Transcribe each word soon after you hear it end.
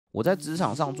我在职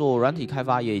场上做软体开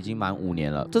发也已经满5年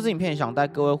了。这支影片想带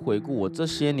各位回顾我这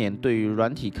些年对于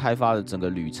软体开发的整个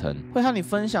旅程，会和你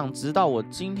分享直到我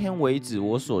今天为止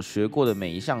我所学过的每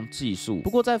一项技术。不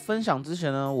过在分享之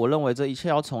前呢，我认为这一切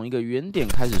要从一个原点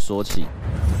开始说起。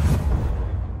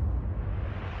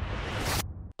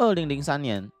2003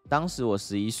年，当时我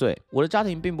11岁，我的家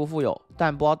庭并不富有，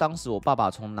但不知道当时我爸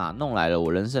爸从哪弄来了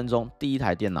我人生中第一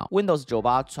台电脑 Windows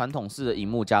 98传统式的萤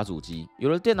幕家族机。有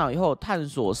了电脑以后，探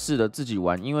索式的自己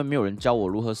玩，因为没有人教我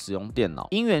如何使用电脑，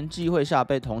因缘际会下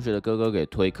被同学的哥哥给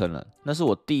推坑了。那是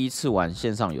我第一次玩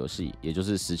线上游戏，也就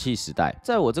是石器时代。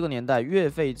在我这个年代，月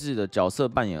费制的角色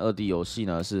扮演2D 游戏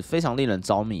呢是非常令人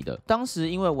着迷的。当时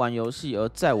因为玩游戏而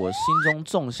在我心中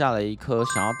种下了一颗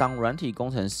想要当软体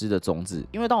工程师的种子。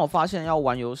因为当我发现要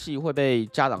玩游戏会被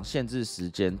家长限制时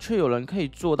间，却有人可以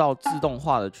做到自动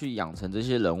化的去养成这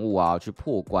些人物啊，去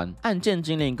破关，按键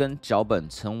精灵跟脚本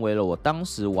成为了我当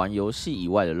时玩游戏以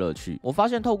外的乐趣。我发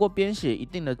现透过编写一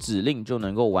定的指令就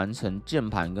能够完成键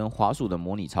盘跟滑鼠的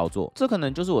模拟操作，这可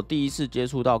能就是我第一次接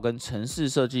触到跟程式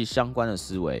设计相关的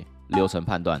思维——流程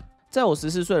判断。在我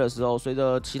14岁的时候，随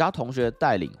着其他同学的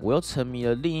带领，我又沉迷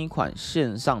了另一款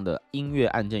线上的音乐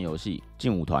按键游戏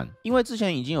劲舞团。因为之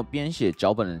前已经有编写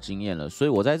脚本的经验了，所以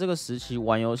我在这个时期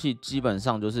玩游戏基本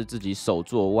上就是自己手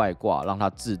做外挂，让它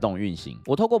自动运行。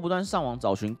我透过不断上网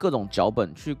找寻各种脚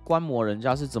本，去观摩人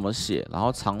家是怎么写，然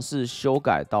后尝试修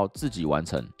改到自己完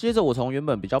成。接着我从原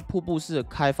本比较瀑布式的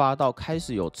开发到开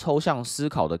始有抽象思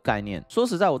考的概念。说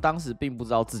实在，我当时并不知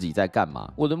道自己在干嘛。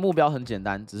我的目标很简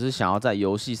单，只是想要在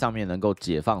游戏上面能够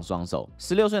解放双手。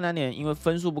16岁那年，因为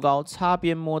分数不高，擦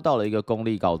边摸到了一个公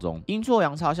立高中。阴错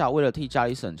阳差下，为了替家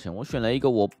里省钱，我选了一个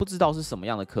我不知道是什么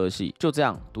样的科系，就这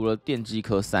样读了电机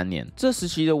科3年。这时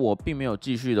期的我并没有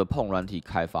继续的碰软体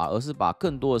开发，而是把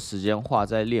更多的时间花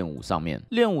在练舞上面。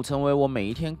练舞成为我每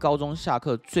一天高中下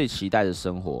课最期待的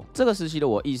生活。这个时期的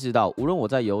我意识到，无论我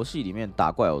在游戏里面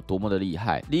打怪有多么的厉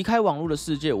害，离开网络的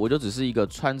世界，我就只是一个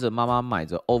穿着妈妈买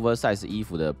着 oversize 衣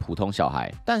服的普通小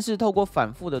孩。但是透过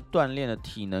反复的锻炼的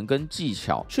体能跟技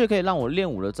巧，却可以让我练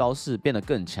舞的招式变得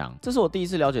更强。这是我第一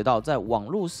次了解到，在网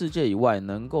络世界以外，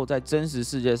能够在真实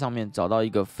世界上面找到一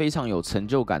个非常有成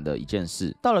就感的一件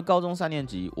事。到了高中3年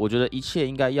级，我觉得一切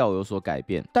应该要有所改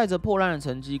变。带着破烂的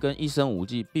成绩跟一身武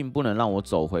技，并不能让我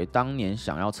走回当年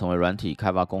想要成为软体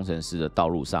开发工程师的道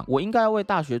路上。我应该要为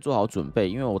大学做好准备，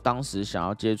因为我当时想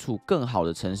要接触更好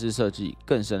的程式设计、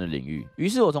更深的领域。于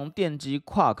是，我从电机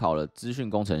跨考了资讯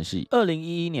工程系。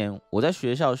2011年，我在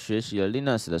学校学习了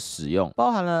Linux 的使用，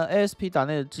包含了 ASP.NET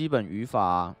的基本语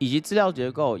法以及资料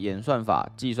结构、演算法、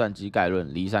计算机概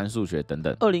论、离散数学等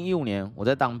等。2015年，我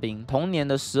在当兵，同年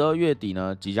的12月底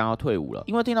呢，即将要退伍了。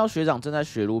因为听到学长正在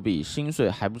学 Ruby， 薪水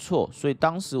还不错，所以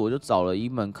当时我就找了一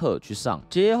门课去上。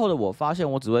结业后的我发现，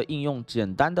我只会应用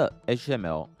简单的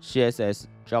HTML、CSS、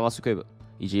JavaScript。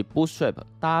以及 Bootstrap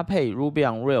搭配 Ruby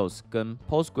on Rails 跟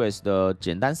Postgres 的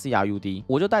简单 CRUD，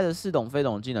 我就带着似懂非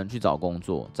懂的技能去找工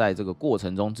作，在这个过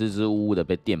程中支支吾吾的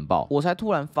被电爆，我才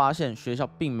突然发现学校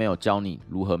并没有教你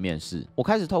如何面试。我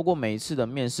开始透过每一次的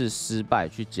面试失败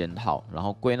去检讨，然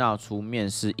后归纳出面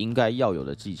试应该要有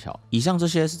的技巧。以上这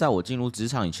些是在我进入职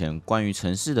场以前关于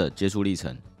程式的接触历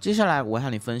程。接下来我会和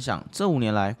你分享这5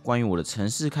年来关于我的程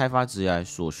式开发职涯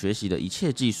所学习的一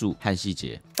切技术和细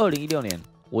节。2016年。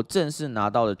我正式拿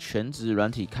到了全职软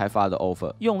体开发的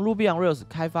offer， 用 Ruby on Rails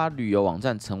开发旅游网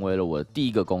站成为了我的第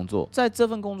一个工作。在这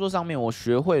份工作上面，我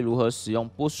学会如何使用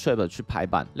Bootstrap 去排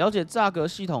版，了解价格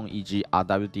系统以及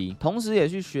RWD， 同时也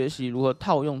去学习如何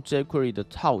套用 jQuery 的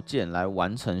套件来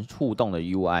完成互动的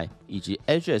UI。以及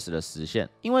Ajax 的实现。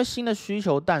因为新的需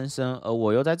求诞生，而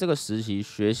我又在这个时期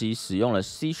学习使用了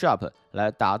C#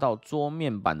 来达到桌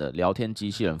面版的聊天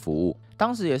机器人服务。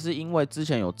当时也是因为之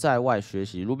前有在外学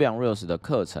习 Ruby on Rails 的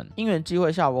课程，因缘机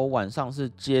会下，我晚上是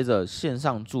接着线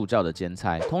上助教的兼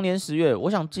差。同年10月，我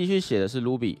想继续写的是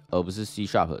Ruby， 而不是 C#，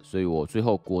 所以我最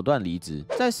后果断离职。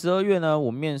在12月呢，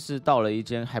我面试到了一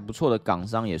间还不错的港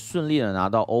商，也顺利的拿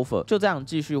到 offer， 就这样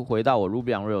继续回到我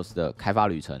Ruby on Rails 的开发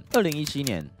旅程。2017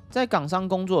年。在港商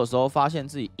工作的时候，发现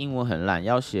自己英文很烂，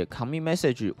要写 commit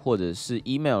message 或者是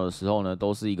email 的时候呢，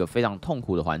都是一个非常痛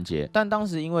苦的环节。但当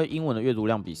时因为英文的阅读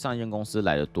量比上一间公司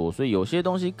来得多，所以有些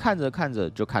东西看着看着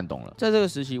就看懂了。在这个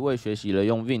时期，我也学习了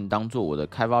用 Vim 当做我的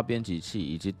开发编辑器，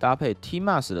以及搭配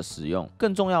Tmas 的使用。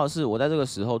更重要的是，我在这个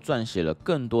时候撰写了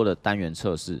更多的单元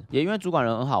测试，也因为主管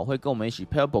人很好，会跟我们一起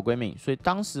pair programming， 所以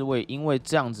当时我也因为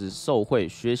这样子受惠，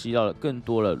学习到了更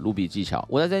多的 Ruby 技巧。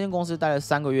我在这间公司待了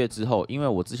3个月之后，因为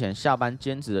我之前前下班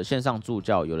兼职的线上助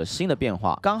教有了新的变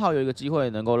化，刚好有一个机会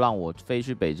能够让我飞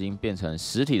去北京变成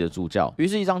实体的助教，于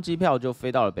是一张机票就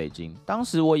飞到了北京。当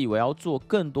时我以为要做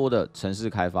更多的程式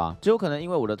开发，结果可能因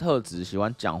为我的特质喜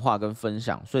欢讲话跟分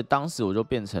享，所以当时我就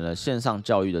变成了线上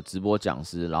教育的直播讲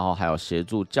师，然后还有协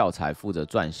助教材负责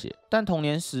撰写。但同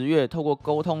年10月，透过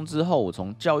沟通之后，我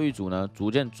从教育组呢逐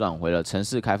渐转回了程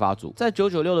式开发组，在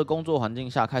996的工作环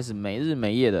境下，开始没日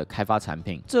没夜的开发产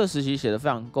品。这时期写的非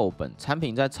常够本，产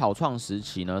品在草创时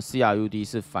期呢 ，CRUD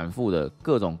是反复的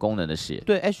各种功能的写，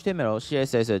对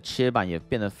HTML、CSS 的切板也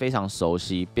变得非常熟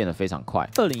悉，变得非常快。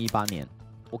2018年。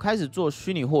我开始做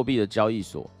虚拟货币的交易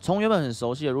所，从原本很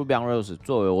熟悉的 Ruby on Rails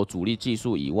作为我主力技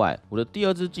术以外，我的第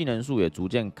二支技能树也逐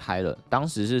渐开了。当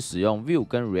时是使用 Vue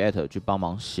跟 React 去帮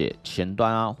忙写前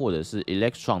端啊，或者是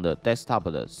Electron 的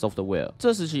desktop 的 software。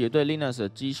这时期也对 Linux 的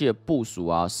机械部署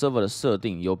啊、server 的设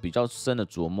定有比较深的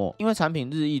琢磨。因为产品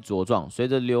日益茁壮，随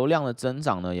着流量的增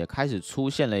长呢，也开始出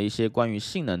现了一些关于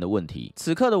性能的问题。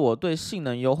此刻的我对性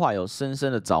能优化有深深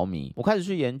的着迷，我开始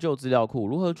去研究资料库，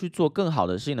如何去做更好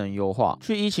的性能优化，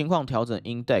去依情况调整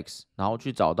index， 然后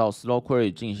去找到 slow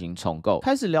query 进行重构，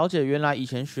开始了解原来以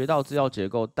前学到资料结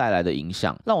构带来的影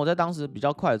响，让我在当时比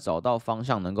较快找到方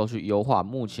向，能够去优化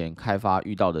目前开发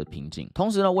遇到的瓶颈。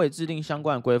同时呢，我也制定相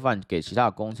关的规范给其他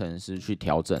的工程师去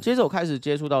调整。接着我开始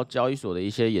接触到交易所的一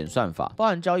些演算法，包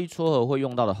含交易撮合会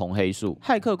用到的红黑数、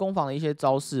骇客攻防的一些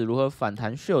招式，如何反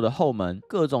弹 shell 的后门、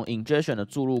各种 injection 的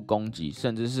注入攻击，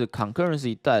甚至是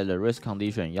concurrency 带来的 risk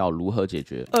condition 要如何解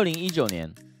决。2019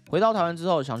年。回到台湾之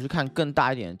后，想去看更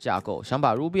大一点的架构，想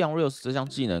把 Ruby on Rails 这项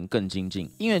技能更精进。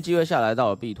因缘机会下来到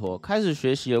了必托，开始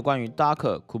学习了关于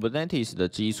Docker、Kubernetes 的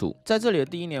基础。在这里的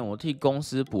第一年，我替公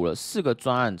司补了4个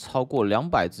专案，超过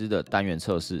200支的单元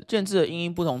测试，建制了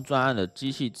因不同专案的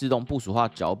机器自动部署化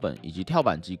脚本以及跳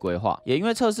板机规划。也因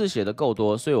为测试写得够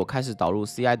多，所以我开始导入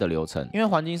CI 的流程。因为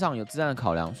环境上有自然的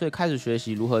考量，所以开始学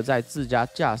习如何在自家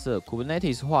架设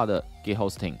Kubernetes 化的Git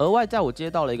hosting。额外，在我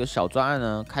接到了一个小专案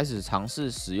呢，开始尝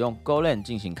试使用 Golang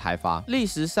进行开发，历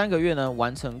时3个月呢，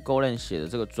完成 Golang 写的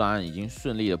这个专案已经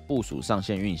顺利的部署上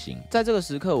线运行。在这个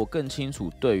时刻，我更清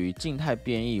楚对于静态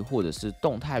编译或者是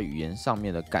动态语言上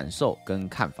面的感受跟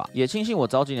看法，也庆幸我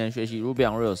早几年学习 Ruby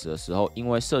on Rails 的时候，因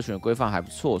为社群的规范还不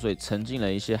错，所以沉浸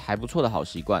了一些还不错的好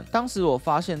习惯。当时我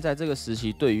发现，在这个时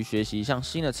期，对于学习一项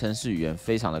新的程式语言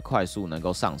非常的快速能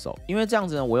够上手。因为这样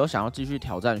子呢，我又想要继续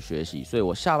挑战学习，所以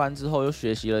我下班之后又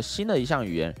学习了新的一项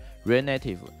语言 React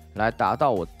Native， 来达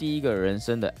到我第一个人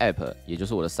生的 App， 也就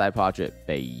是我的 Side Project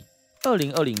北移。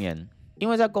2020年。因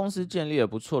为在公司建立了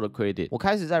不错的 credit， 我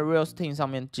开始在 Rails Team 上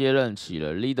面接任起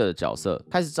了 leader 的角色，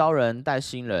开始招人、带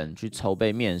新人去筹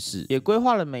备面试，也规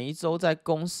划了每一周在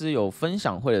公司有分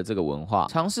享会的这个文化，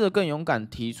尝试的更勇敢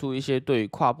提出一些对于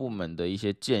跨部门的一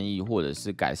些建议或者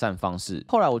是改善方式。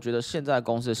后来我觉得现在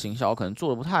公司的行销可能做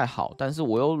的不太好，但是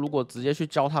我又如果直接去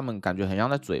教他们，感觉很像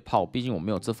在嘴炮，毕竟我没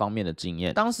有这方面的经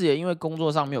验。当时也因为工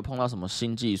作上没有碰到什么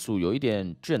新技术，有一点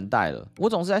倦怠了。我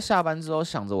总是在下班之后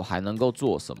想着我还能够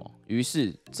做什么，于是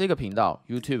这个频道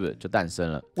YouTube 就诞生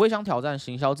了。我也想挑战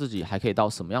行销自己还可以到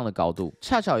什么样的高度。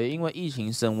恰巧也因为疫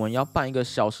情升温，要办一个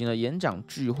小型的演讲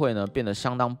聚会呢，变得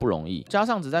相当不容易。加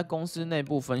上只在公司内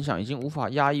部分享，已经无法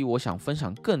压抑我想分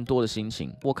享更多的心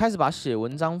情。我开始把写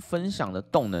文章分享的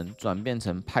动能转变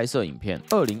成拍摄影片。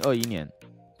2021年。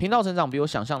频道成长比我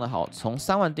想象的好，从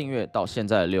3万订阅到现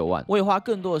在的6万，我也花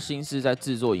更多的心思在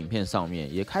制作影片上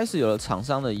面，也开始有了厂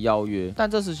商的邀约。但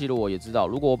这时期的我也知道，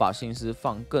如果我把心思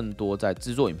放更多在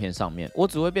制作影片上面，我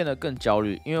只会变得更焦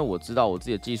虑，因为我知道我自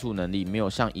己的技术能力没有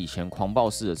像以前狂暴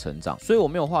式的成长，所以我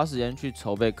没有花时间去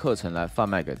筹备课程来贩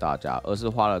卖给大家，而是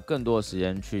花了更多的时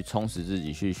间去充实自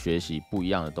己，去学习不一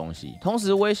样的东西。同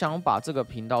时，我也想把这个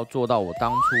频道做到我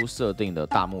当初设定的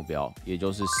大目标，也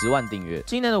就是10万订阅。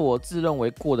今年的我自认为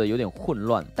过得有点混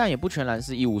乱，但也不全然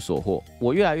是一无所获。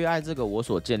我越来越爱这个我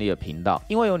所建立的频道，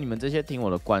因为有你们这些听我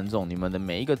的观众，你们的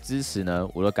每一个支持呢，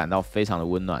我都感到非常的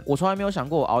温暖。我从来没有想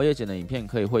过我熬夜剪的影片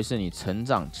可以会是你成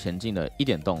长前进的一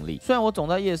点动力。虽然我总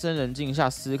在夜深人静下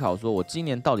思考，说我今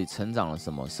年到底成长了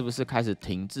什么，是不是开始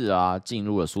停滞啊，进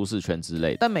入了舒适圈之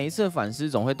类的。但每一次的反思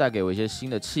总会带给我一些新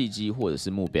的契机或者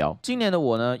是目标。今年的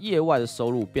我呢，业外的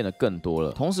收入变得更多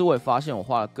了，同时我也发现我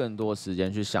花了更多时间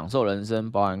去享受人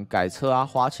生，包含改车啊、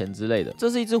花花钱之类的。这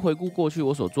是一支回顾过去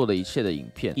我所做的一切的影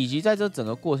片，以及在这整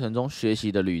个过程中学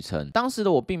习的旅程。当时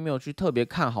的我并没有去特别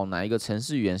看好哪一个程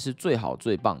式语言是最好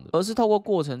最棒的，而是透过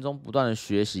过程中不断的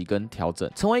学习跟调整。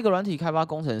成为一个软体开发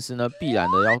工程师呢，必然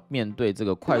的要面对这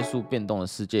个快速变动的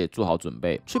世界做好准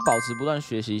备，去保持不断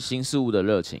学习新事物的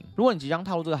热情。如果你即将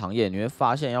踏入这个行业，你会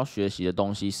发现要学习的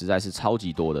东西实在是超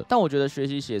级多的。但我觉得学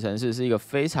习写程式是一个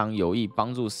非常有益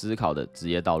帮助思考的职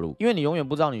业道路，因为你永远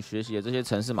不知道你学习的这些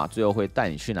程式码最后会带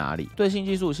你去哪里。对新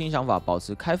技术、新想法保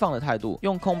持开放的态度，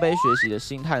用空杯学习的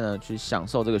心态呢，去享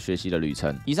受这个学习的旅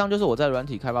程。以上就是我在软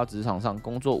体开发职场上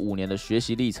工作5年的学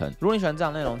习历程。如果你喜欢这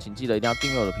样的内容，请记得一定要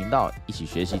订阅我的频道，一起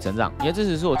学习成长。你的支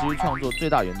持是我继续创作最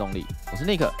大原动力。我是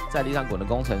Nick， 在地上滚的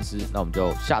工程师。那我们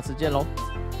就下次见喽。